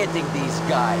 We're getting these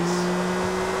guys.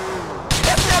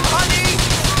 Get them, honey!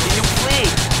 Can you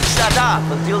please shut up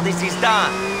until this is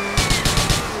done?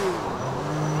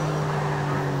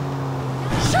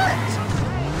 Shit!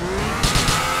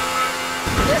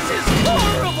 This is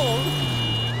horrible!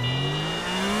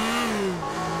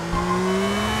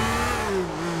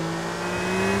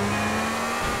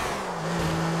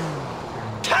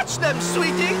 Catch them,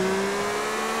 sweetie!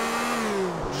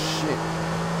 Shit.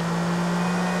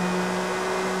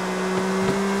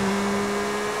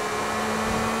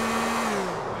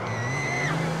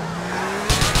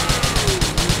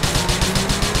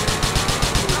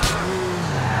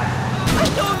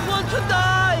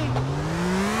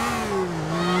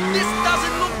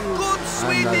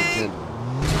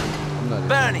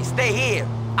 Bernie, stay here.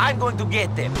 I'm going to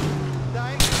get them.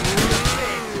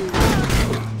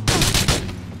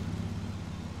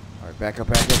 Alright, back up,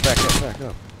 back up, back up, back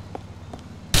up.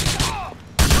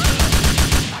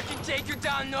 I can take you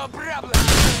down, no problem.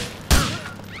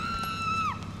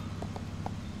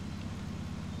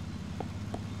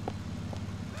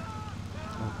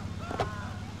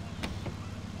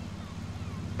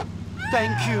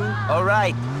 Thank you. All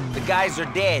right, the guys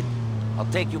are dead.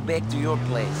 I'll take you back to your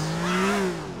place.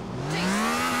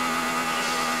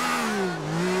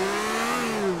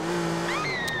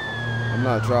 I'm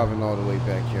not driving all the way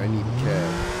back here. I need a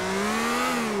cab.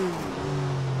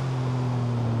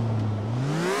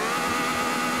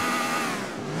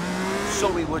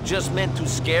 So we were just meant to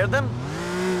scare them?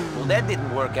 Well, that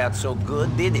didn't work out so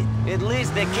good, did it? At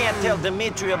least they can't tell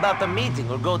Dimitri about the meeting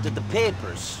or go to the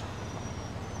papers.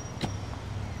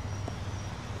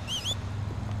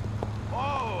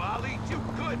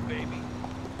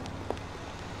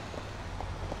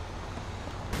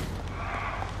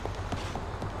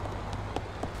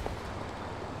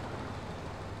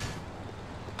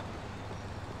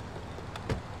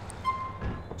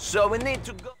 So we need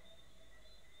to go.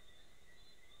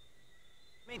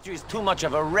 Dimitri is too much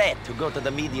of a rat to go to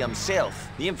the media himself.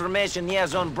 The information he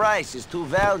has on Bryce is too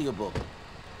valuable.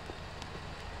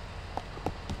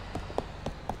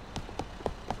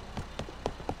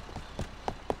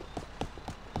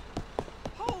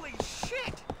 Holy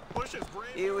shit!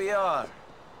 Here we are.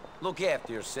 Look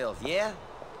after yourself, yeah?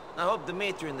 I hope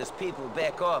Dimitri and his people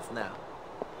back off now.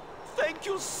 Thank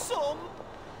you so much.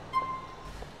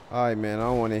 Alright, man, I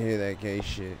don't want to hear that gay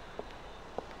shit.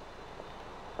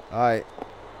 Alright.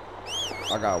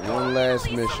 I got one last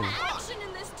mission. Action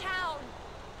in this town.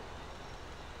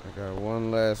 I got one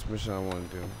last mission I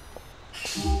want to do.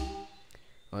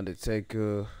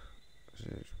 Undertaker.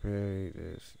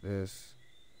 This.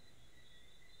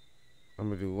 I'm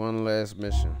going to do one last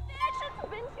mission.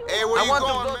 Hey, where you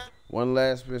going, man? One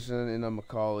last mission and I'ma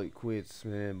call it quits,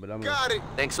 man. But I'm Got it.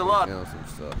 Thanks a lot. Down some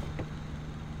stuff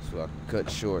so I can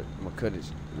cut short. I'm gonna cut it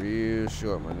real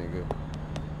short, my nigga.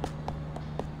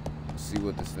 See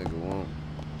what this nigga want.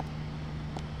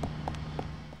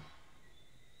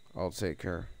 I'll take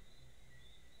care.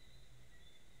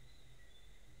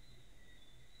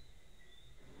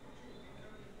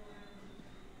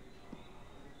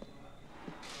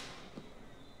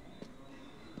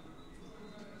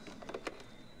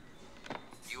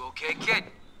 You okay, kid?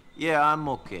 Yeah, I'm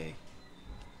okay.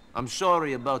 I'm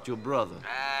sorry about your brother.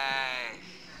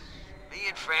 Me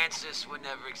and Francis were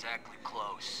never exactly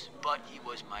close, but he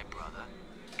was my brother,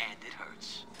 and it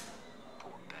hurts.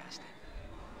 Poor bastard.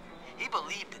 He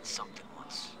believed in something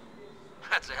once.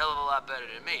 That's a hell of a lot better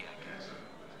than me, I guess.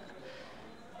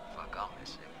 Fuck, I'll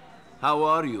miss him. How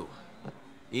are you?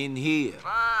 In here?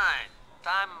 Fine.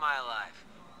 Time of my life.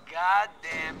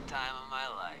 Goddamn time of my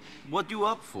life. What you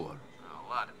up for? A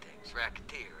lot of things.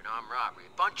 Racketeer and armed robbery.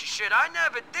 A bunch of shit I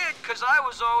never did, because I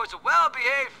was always a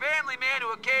well-behaved family man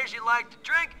who occasionally liked to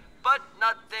drink, but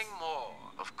nothing more.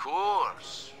 Of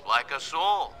course. Like us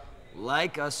all.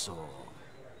 Like us all.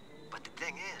 But the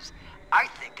thing is, I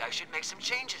think I should make some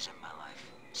changes in my life.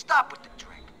 Stop with the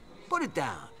drink. Put it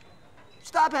down.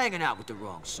 Stop hanging out with the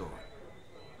wrong sort.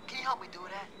 Can you help me do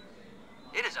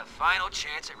that? It is a final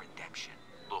chance at redemption.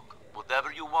 Look,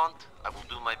 whatever you want, I will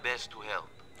do my best to help.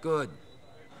 Good.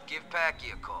 Give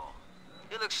Packy a call.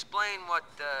 He'll explain what,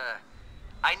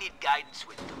 I need guidance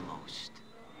with the most.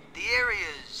 The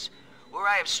areas where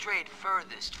I have strayed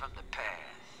furthest from the path.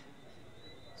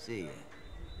 See ya.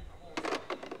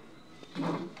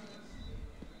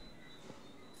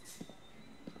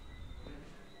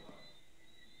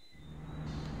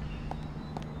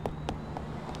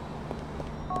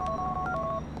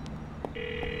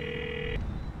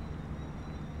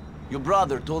 Your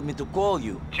brother told me to call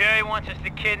you. Jerry wants us to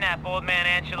kidnap old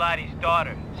man Ancelotti's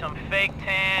daughter. Some fake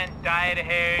tan,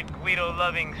 dyed-haired,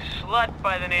 Guido-loving slut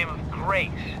by the name of Grace.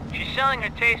 She's selling her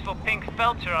tasteful pink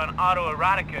felter on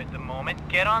autoerotica at the moment.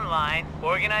 Get online,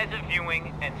 organize a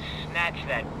viewing, and snatch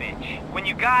that bitch. When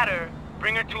you got her,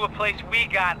 bring her to a place we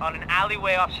got on an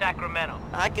alleyway off Sacramento.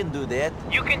 I can do that.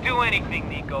 You can do anything,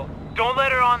 Nico. Don't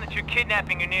let her on that you're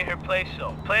kidnapping her near her place,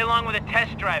 though. Play along with a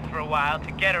test drive for a while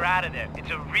to get her out of there. It's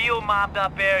a real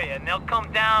mobbed-up area, and they'll come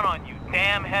down on you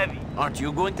damn heavy. Aren't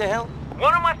you going to help?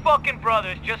 One of my fucking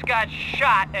brothers just got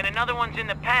shot, and another one's in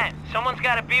the pen. Someone's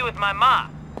gotta be with my ma.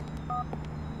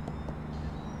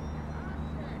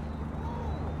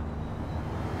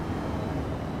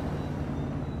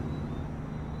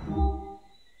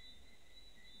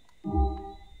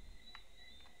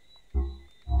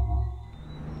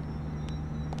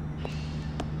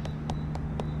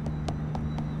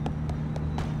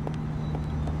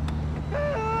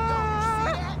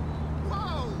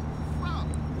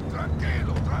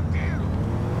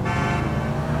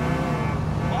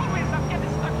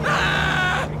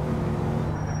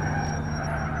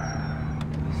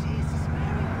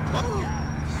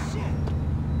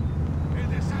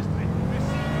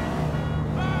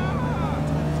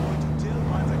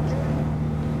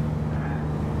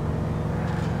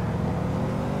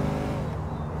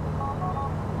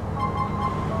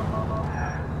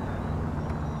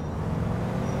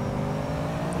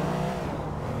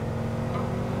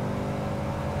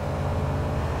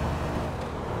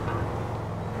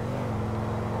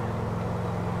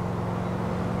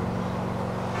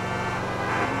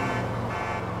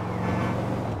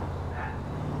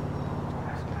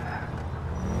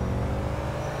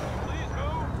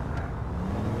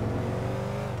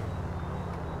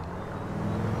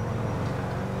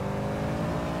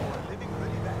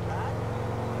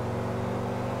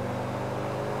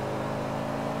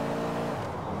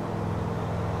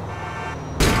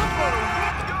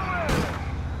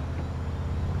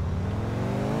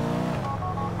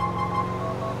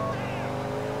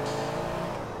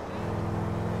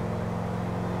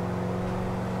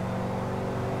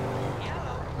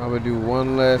 I'm gonna do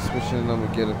one last mission and I'm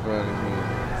gonna get up out of here.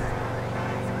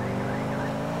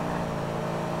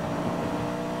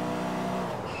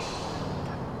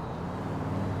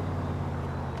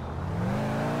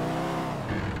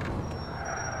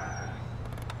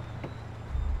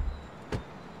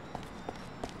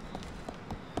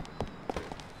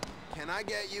 Can I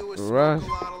get you a Right. smoke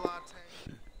a lot of latte?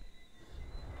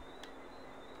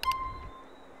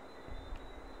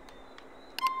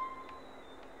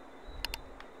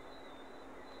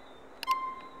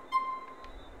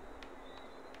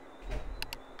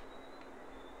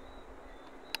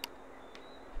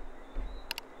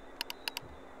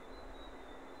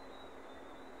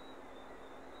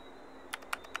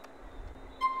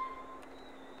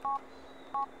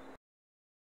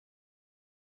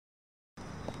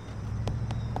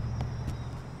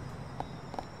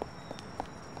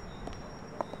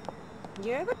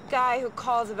 You're the guy who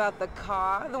calls about the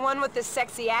car, the one with the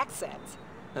sexy accent.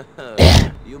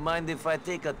 You mind if I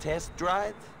take a test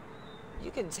drive? You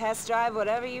can test drive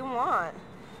whatever you want.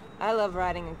 I love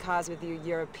riding in cars with you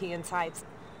European types.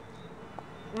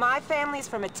 My family's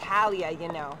from Italia, you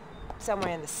know,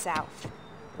 somewhere in the south.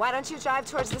 Why don't you drive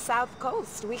towards the south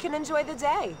coast? We can enjoy the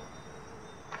day.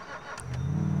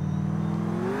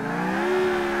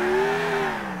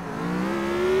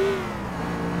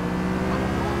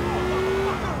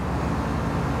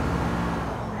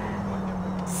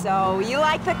 So, you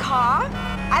like the car?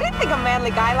 I didn't think a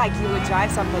manly guy like you would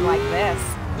drive something like this.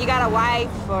 You got a wife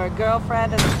or a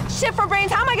girlfriend and... Shit for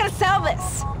brains, how am I gonna sell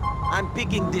this? I'm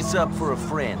picking this up for a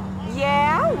friend.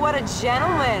 Yeah? What a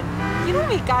gentleman. You don't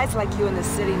meet guys like you in the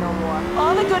city no more.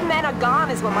 All the good men are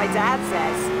gone is what my dad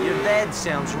says. Your dad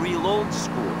sounds real old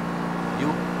school.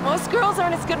 You... Most girls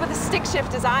aren't as good with a stick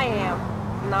shift as I am.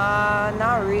 Nah,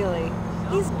 not really.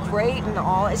 He's great and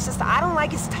all, it's just I don't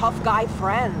like his tough guy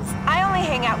friends. I only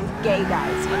hang out with gay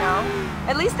guys, you know?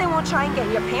 At least they won't try and get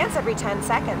in your pants every 10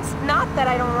 seconds. Not that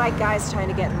I don't like guys trying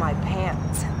to get in my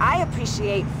pants. I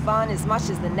appreciate fun as much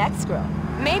as the next girl.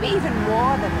 Maybe even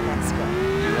more than the next girl.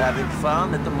 You having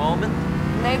fun at the moment?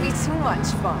 Maybe too much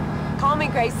fun. Call me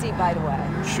Gracie, by the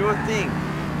way. Sure thing,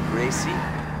 Gracie.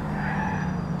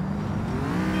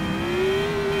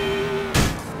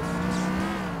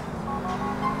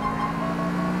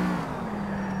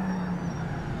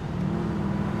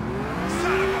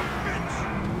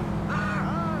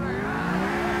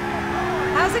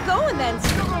 How's it going then?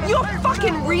 You a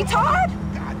fucking retard?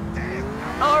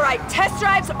 Alright, test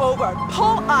drive's over.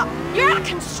 Pull up. You're out of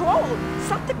control.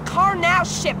 Stop the car now,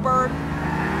 shitbird.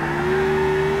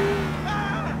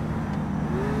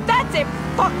 That's it,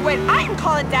 fuckwit. I am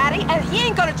calling Daddy, and he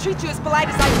ain't gonna treat you as polite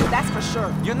as I do, that's for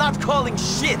sure. You're not calling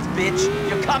shit, bitch.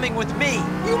 You're coming with me.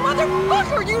 You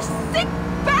motherfucker, you sick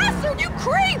bastard, you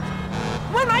creep!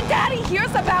 When my daddy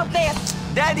hears about this...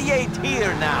 Daddy ain't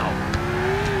here now.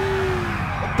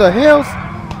 What the hell?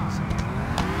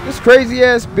 This crazy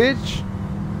ass bitch.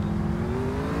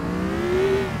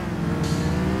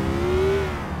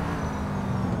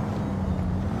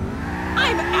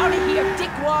 I'm out of here,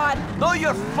 dickwad. No,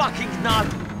 you're fucking not.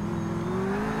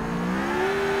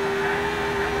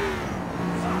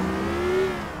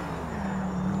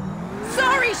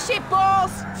 Sorry,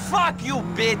 shitballs. Fuck you,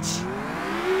 bitch.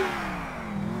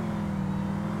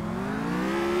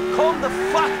 Calm the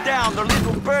fuck down, or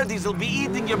little birdies will be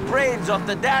eating your brains off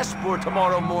the dashboard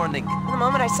tomorrow morning. The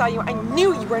moment I saw you, I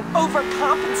knew you were an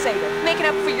overcompensator, making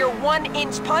up for your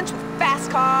 1-inch punch with fast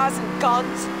cars and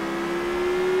guns.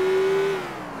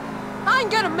 I'm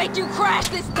gonna make you crash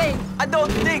this thing! I don't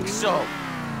think so.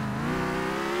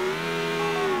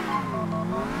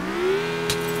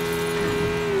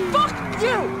 Fuck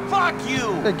you! Fuck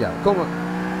you! Hey, guy, come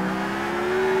on.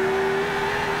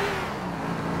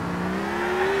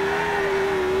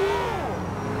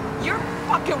 You're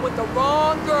fucking with the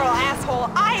wrong girl, asshole.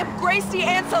 I am Gracie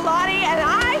Ancelotti, and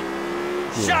I...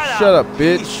 Yeah, shut up,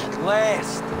 bitch.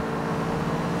 Last.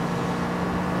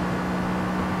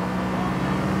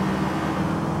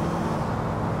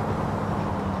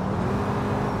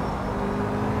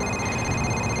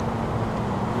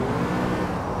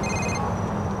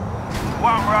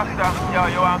 One Rasta, yo,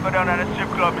 you wanna go down to the strip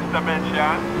club, Mr. Bench,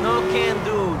 yeah? No can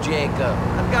do, Jacob.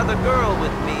 I've got a girl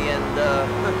with me, and,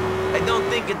 I don't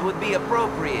think it would be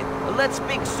appropriate. Let's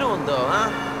speak soon, though, huh?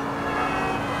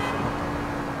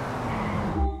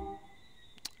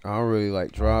 I don't really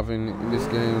like driving in this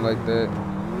game like that.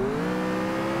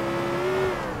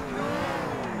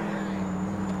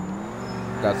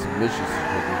 Got some missions to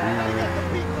do.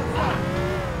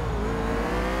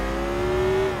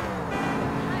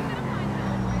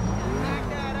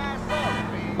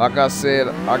 Like I said,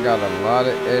 I got a lot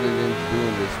of editing to do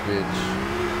in this bitch.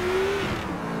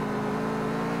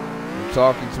 I'm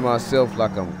talking to myself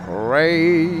like I'm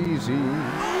crazy.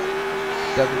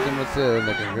 Talking to myself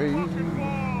like I'm crazy.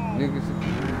 Niggas.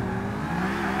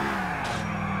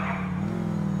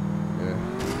 Yeah.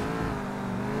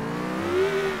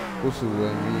 Pussy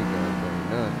with me,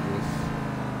 goddamn.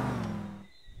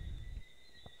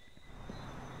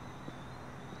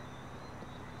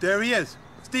 There he is.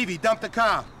 Stevie, dump the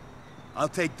car. I'll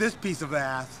take this piece of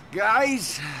ass.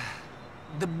 Guys,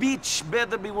 the beach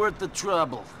better be worth the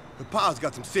trouble. The pa's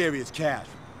got some serious cash.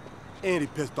 And he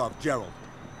pissed off Gerald.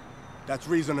 That's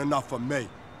reason enough for me.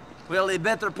 Well, they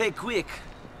better pay quick.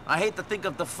 I hate to think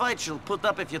of the fight she'll put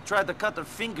up if you try to cut her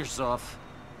fingers off.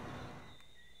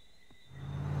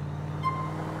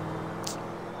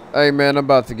 Hey, man, I'm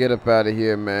about to get up out of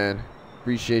here, man.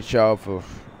 Appreciate y'all for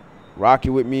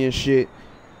rocking with me and shit.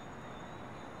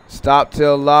 Stop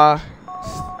Tell Lie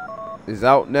is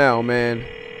out now, man.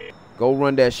 Go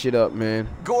run that shit up, man.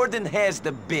 Gordon has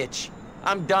the bitch.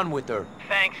 I'm done with her.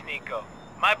 Thanks, Nico.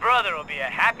 My brother will be a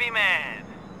happy man.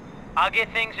 I'll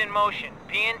get things in motion.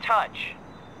 Be in touch.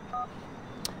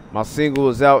 My single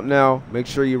is out now. Make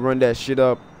sure you run that shit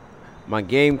up. My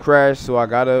game crashed, so I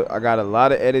got a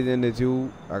lot of editing to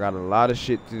do. I got a lot of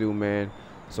shit to do, man.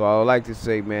 So I would like to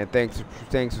say, man, thanks for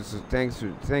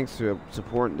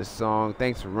supporting the song.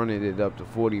 Thanks for running it up to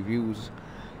 40 views.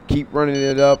 Keep running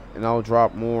it up, and I'll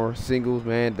drop more singles,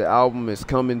 man. The album is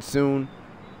coming soon.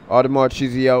 Audemars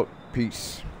Chizzy out.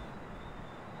 Peace.